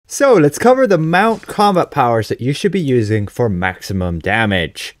So let's cover the mount combat powers that you should be using for maximum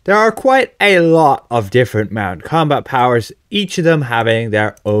damage. There are quite a lot of different mount combat powers, each of them having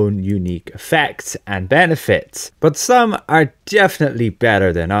their own unique effects and benefits, but some are definitely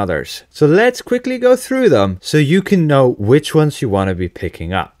better than others. So let's quickly go through them so you can know which ones you want to be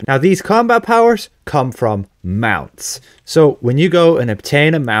picking up. Now these combat powers come from mounts. So when you go and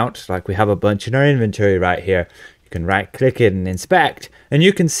obtain a mount, like we have a bunch in our inventory right here, you can right click it and inspect, and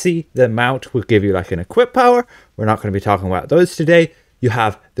you can see the mount will give you like an equip power. We're not going to be talking about those today. You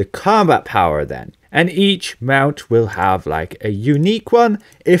have the combat power then, and each mount will have like a unique one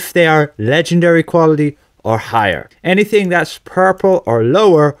if they are legendary quality or higher. Anything that's purple or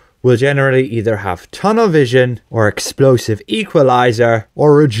lower will generally either have tunnel vision or explosive equalizer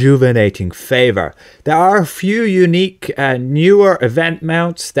or rejuvenating favor. There are a few unique newer event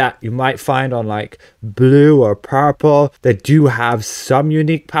mounts that you might find on like blue or purple that do have some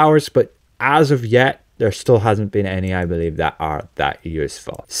unique powers, but as of yet there still hasn't been any, I believe, that are that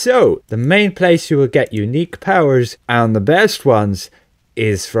useful. So the main place you will get unique powers, and the best ones,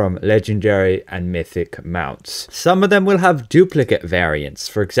 is from legendary and mythic mounts. Some of them will have duplicate variants.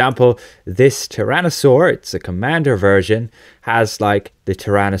 For example, this Tyrannosaur, it's a commander version, has like the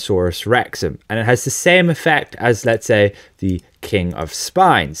Tyrannosaurus Rexum, and it has the same effect as, let's say, the King of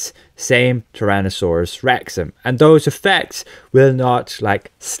Spines. Same Tyrannosaurus Rexum, and those effects will not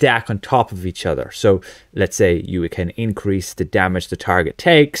like stack on top of each other. So let's say you can increase the damage the target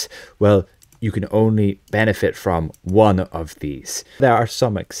takes. Well, you can only benefit from one of these. There are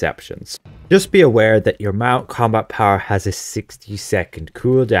some exceptions. Just be aware that your mount combat power has a 60-second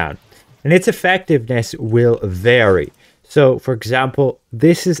cooldown, and its effectiveness will vary. So for example,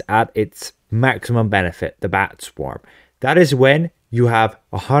 this is at its maximum benefit, the Bat Swarm. That is when you have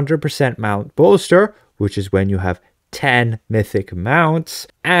 100% mount bolster, which is when you have 10 mythic mounts,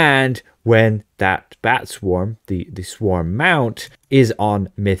 and when that Bat Swarm, the Swarm mount, is on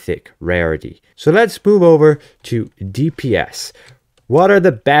mythic rarity. So let's move over to DPS. What are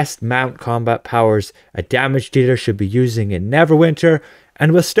the best mount combat powers a damage dealer should be using in Neverwinter?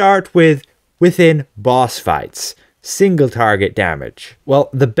 And we'll start with within boss fights. Single target damage.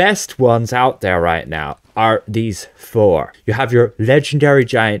 Well, the best ones out there right now are these four. You have your legendary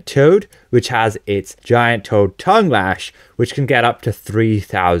Giant Toad, which has its Giant Toad Tongue Lash, which can get up to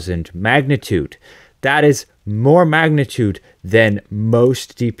 3000 magnitude. That is more magnitude than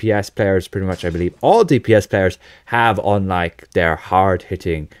most DPS players, pretty much I believe all DPS players, have on like their hard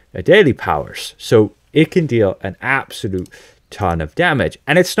hitting daily powers. So it can deal an absolute ton of damage,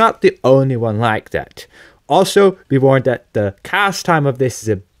 and it's not the only one like that. Also, be warned that the cast time of this is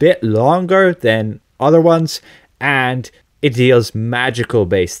a bit longer than other ones, and it deals magical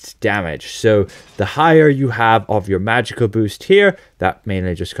based damage. So the higher you have of your magical boost here, that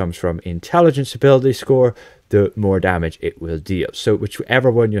mainly just comes from intelligence ability score, the more damage it will deal. So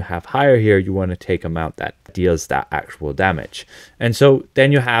whichever one you have higher here, you want to take a mount that deals that actual damage. And so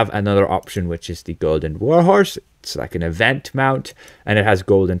then you have another option, which is the Golden Warhorse. It's like an event mount, and it has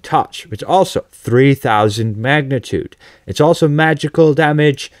Golden Touch, which also 3000 magnitude. It's also magical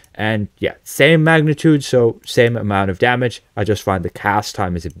damage, and yeah, same magnitude, so same amount of damage. I just find the cast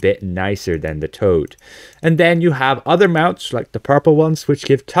time is a bit nicer than the Toad. And then you have other mounts like the purple ones, which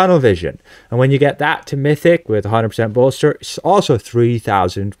give tunnel vision, and when you get that to mythic with 100% bolster, it's also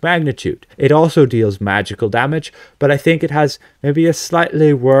 3000 magnitude. It also deals magical damage, but I think it has maybe a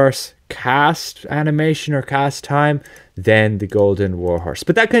slightly worse cast animation or cast time than the Golden Warhorse,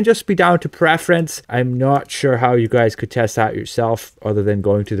 but that can just be down to preference. I'm not sure how you guys could test that yourself other than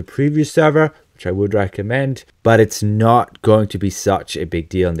going to the preview server, which I would recommend, but it's not going to be such a big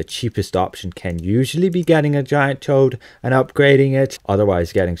deal, and the cheapest option can usually be getting a Giant Toad and upgrading it,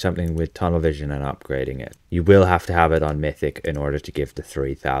 otherwise getting something with tunnel vision and upgrading it. You will have to have it on mythic in order to give the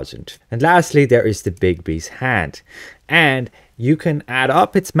 3000. And lastly, there is the Big B's Hand, and you can add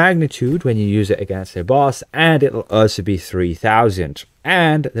up its magnitude when you use it against a boss, and it'll also be 3000.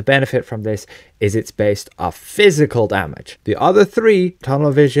 And the benefit from this is it's based off physical damage. The other three,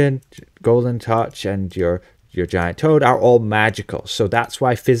 tunnel vision, Golden Touch, and your Giant Toad, are all magical. So that's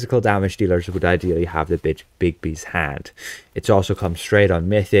why physical damage dealers would ideally have the Big B's Hand. It also comes straight on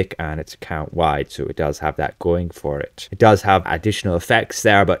mythic, and it's account wide, so it does have that going for it. It does have additional effects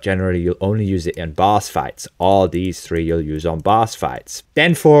there, but generally you'll only use it in boss fights. All these three you'll use on boss fights.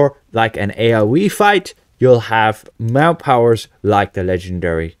 Then for like an AoE fight, you'll have mount powers like the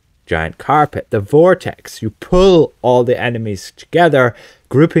legendary Giant Carpet, the Vortex. You pull all the enemies together,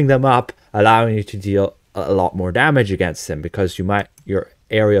 grouping them up, allowing you to deal a lot more damage against them, because your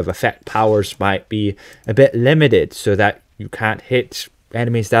area of effect powers might be a bit limited, so that you can't hit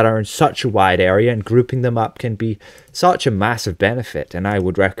enemies that are in such a wide area, and grouping them up can be such a massive benefit, and I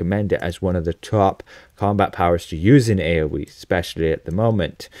would recommend it as one of the top combat powers to use in AoE, especially at the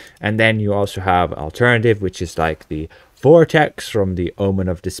moment. And then you also have alternative, which is like the Vortex from the Omen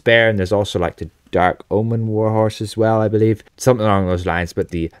of Despair, and there's also like the Dark Omen Warhorse as well, I believe, something along those lines. But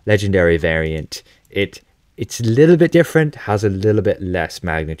the legendary variant, it's a little bit different, has a little bit less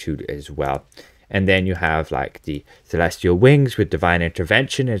magnitude as well. And then you have like the Celestial Wings with Divine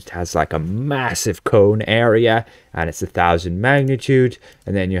Intervention. It has like a massive cone area and it's 1,000 magnitude.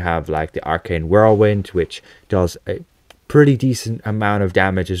 And then you have like the Arcane Whirlwind, which does a pretty decent amount of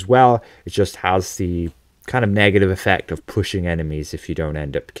damage as well. It just has the kind of negative effect of pushing enemies if you don't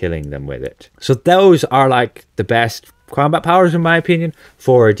end up killing them with it. So those are like the best combat powers in my opinion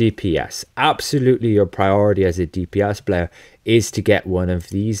for a DPS. Absolutely your priority as a DPS player is to get one of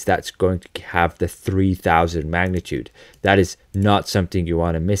these that's going to have the 3,000 magnitude. That is not something you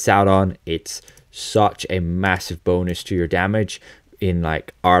want to miss out on. It's such a massive bonus to your damage in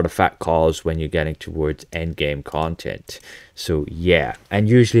like artifact calls when you're getting towards end game content. So yeah, and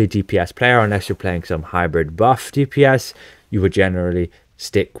usually a DPS player, unless you're playing some hybrid buff DPS, you would generally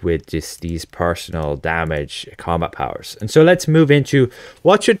stick with just these personal damage combat powers. And so let's move into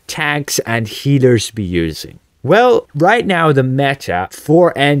what should tanks and healers be using. Well, right now the meta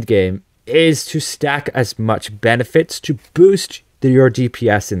for endgame is to stack as much benefits to boost your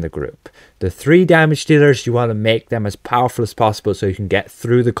DPS in the group. The 3 damage dealers, you want to make them as powerful as possible so you can get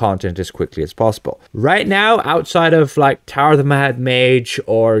through the content as quickly as possible. Right now, outside of like Tower of the Mad Mage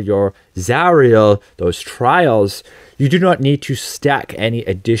or your Zariel, those trials, you do not need to stack any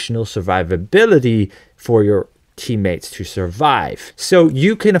additional survivability for your teammates to survive. So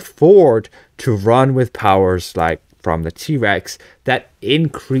you can afford to run with powers like from the T-Rex that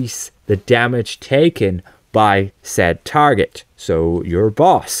increase the damage taken by said target, so your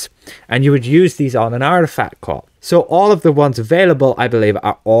boss. And you would use these on an artifact call. So all of the ones available, I believe,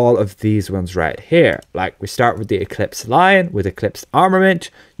 are all of these ones right here. Like we start with the Eclipse Lion with Eclipse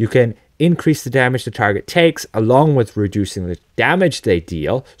Armament. You can increase the damage the target takes along with reducing the damage they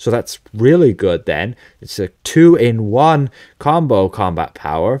deal. So that's really good then. It's a 2-in-1 combo combat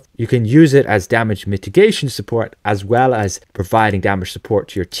power. You can use it as damage mitigation support as well as providing damage support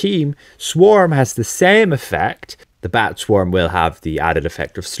to your team. Swarm has the same effect. The Bat Swarm will have the added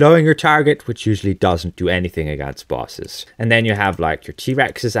effect of slowing your target, which usually doesn't do anything against bosses. And then you have like your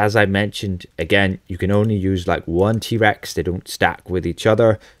T-Rexes, as I mentioned. Again, you can only use like one T-Rex. They don't stack with each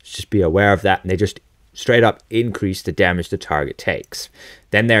other. Just be aware of that. And they just straight up increase the damage the target takes.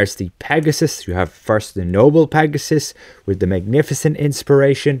 Then there's the Pegasus. You have first the Noble Pegasus with the Magnificent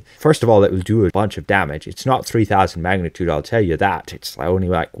Inspiration. First of all, it will do a bunch of damage. It's not 3,000 magnitude, I'll tell you that. It's only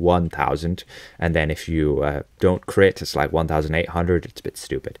like 1,000. And then if you don't crit, it's like 1,800. It's a bit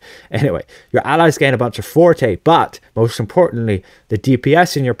stupid. Anyway, your allies gain a bunch of Forte, but most importantly, the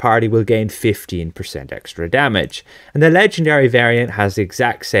DPS in your party will gain 15% extra damage. And the Legendary variant has the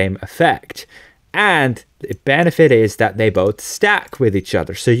exact same effect. And the benefit is that they both stack with each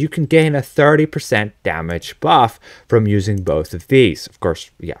other. So you can gain a 30% damage buff from using both of these. Of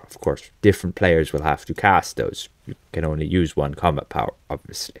course, different players will have to cast those. You can only use one combat power,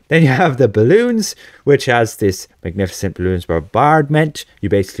 obviously. Then you have the Balloons, which has this Magnificent Balloons Bombardment. You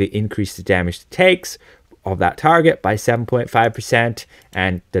basically increase the damage it takes of that target by 7.5%,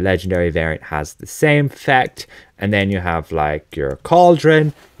 and the Legendary variant has the same effect. And then you have like your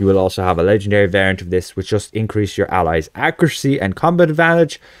Cauldron. You will also have a Legendary variant of this, which just increase your allies' accuracy and combat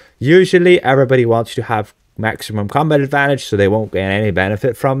advantage. Usually everybody wants to have maximum combat advantage, so they won't gain any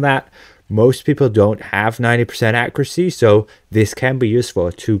benefit from that. Most people don't have 90% accuracy, so this can be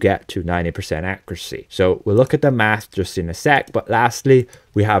useful to get to 90% accuracy. So we'll look at the math just in a sec, but lastly,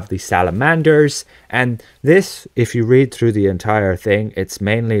 we have the Salamanders, and this, if you read through the entire thing, it's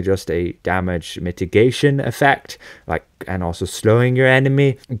mainly just a damage mitigation effect, and also slowing your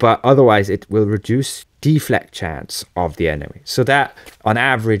enemy, but otherwise it will reduce deflect chance of the enemy. So that on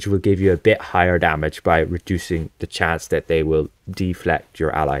average will give you a bit higher damage by reducing the chance that they will deflect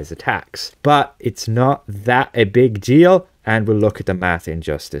your allies' attacks. But it's not that a big deal, and we'll look at the math in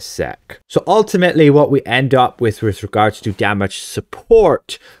just a sec. So ultimately what we end up with regards to damage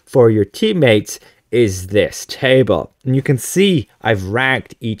support for your teammates is this table. And you can see I've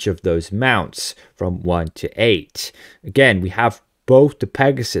ranked each of those mounts from 1 to 8. Again, we have both the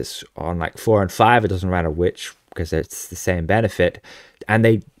Pegasus on like 4 and 5. It doesn't matter which because it's the same benefit. And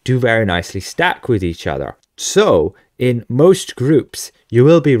they do very nicely stack with each other. So in most groups, you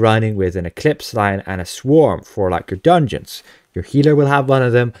will be running with an Eclipse Lion and a Swarm for like your dungeons. your healer will have one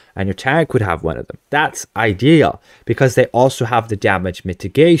of them, and your tank would have one of them. That's ideal because they also have the damage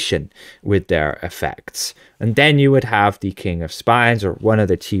mitigation with their effects. And then you would have the King of Spines or one of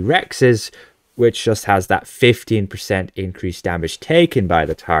the T-Rexes, which just has that 15% increased damage taken by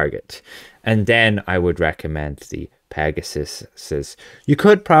the target. And then I would recommend the Pegasuses. You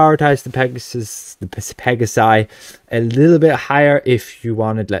could prioritize the Pegasi a little bit higher if you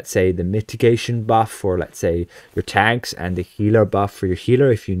wanted, let's say, the mitigation buff for, let's say, your tanks and the healer buff for your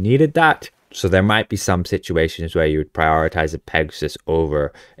healer if you needed that. So there might be some situations where you would prioritize a Pegasus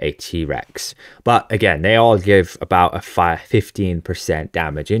over a T-Rex. But again, they all give about a 15%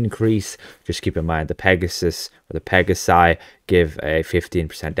 damage increase. Just keep in mind the Pegasus or the Pegasi give a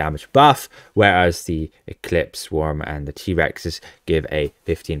 15% damage buff, whereas the Eclipse, Swarm, and the T-Rexes give a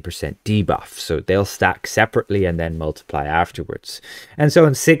 15% debuff. So they'll stack separately and then multiply afterwards. And so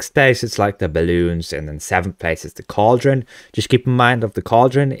in 6th place, it's like the balloons, and then 7th place is the Cauldron. Just keep in mind of the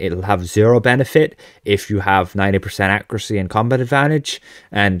Cauldron, it'll have 0 benefit if you have 90% accuracy and combat advantage.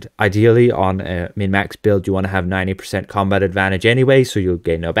 And ideally on a min-max build, you want to have 90% combat advantage anyway, so you'll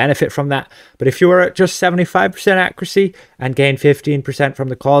gain no benefit from that. But if you were at just 75% accuracy and gain 15% from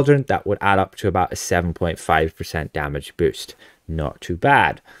the Cauldron, that would add up to about a 7.5% damage boost. Not too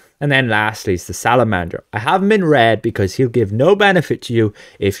bad. And then lastly is the Salamander. I have him in red because he'll give no benefit to you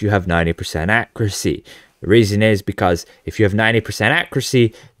if you have 90% accuracy. The reason is because if you have 90%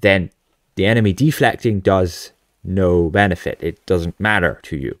 accuracy, then the enemy deflecting does no benefit. It doesn't matter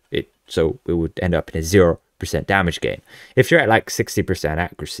to you. So it would end up in a 0% damage gain. If you're at like 60%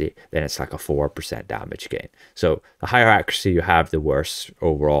 accuracy, then it's like a 4% damage gain. So the higher accuracy you have, the worse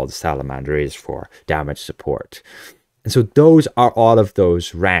overall the Salamander is for damage support. And so those are all of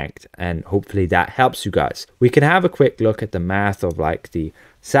those ranked, and hopefully that helps you guys. We can have a quick look at the math of like the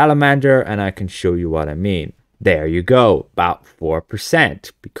Salamander, and I can show you what I mean. There you go, about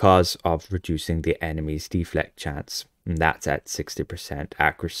 4% because of reducing the enemy's deflect chance. And that's at 60%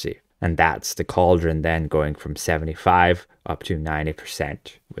 accuracy. And that's the Cauldron then going from 75 up to 90%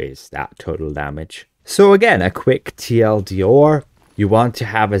 is that total damage. So again, a quick TLDR. You want to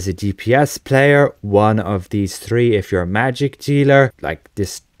have as a DPS player one of these 3 if you're a magic dealer. Like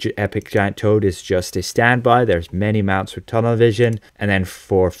this Epic Giant Toad is just a standby. There's many mounts with tunnel vision. And then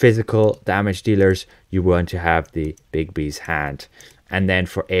for physical damage dealers, you want to have the Big B's Hand. And then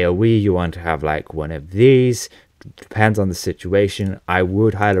for AoE, you want to have like one of these. Depends on the situation. I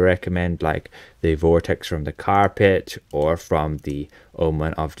would highly recommend like the Vortex from the Carpet or from the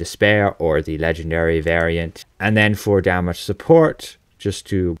Omen of Despair or the legendary variant. And then for damage support, just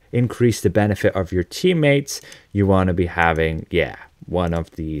to increase the benefit of your teammates, you want to be having one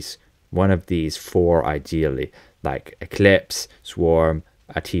of these 4 ideally, like Eclipse, Swarm,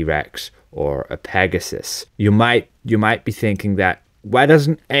 a T-Rex, or a Pegasus. You might be thinking that why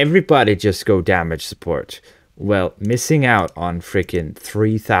doesn't everybody just go damage support? Well, missing out on freaking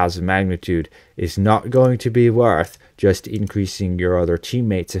 3000 magnitude is not going to be worth just increasing your other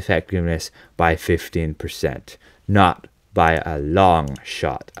teammates' effectiveness by 15%. Not by a long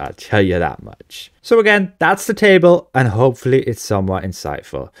shot, I'll tell you that much. So again, that's the table, and hopefully it's somewhat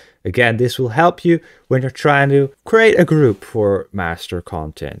insightful. Again, this will help you when you're trying to create a group for master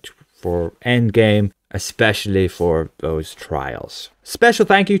content, for endgame, especially for those trials. Special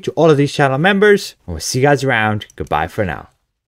thank you to all of these channel members, and we'll see you guys around. Goodbye for now.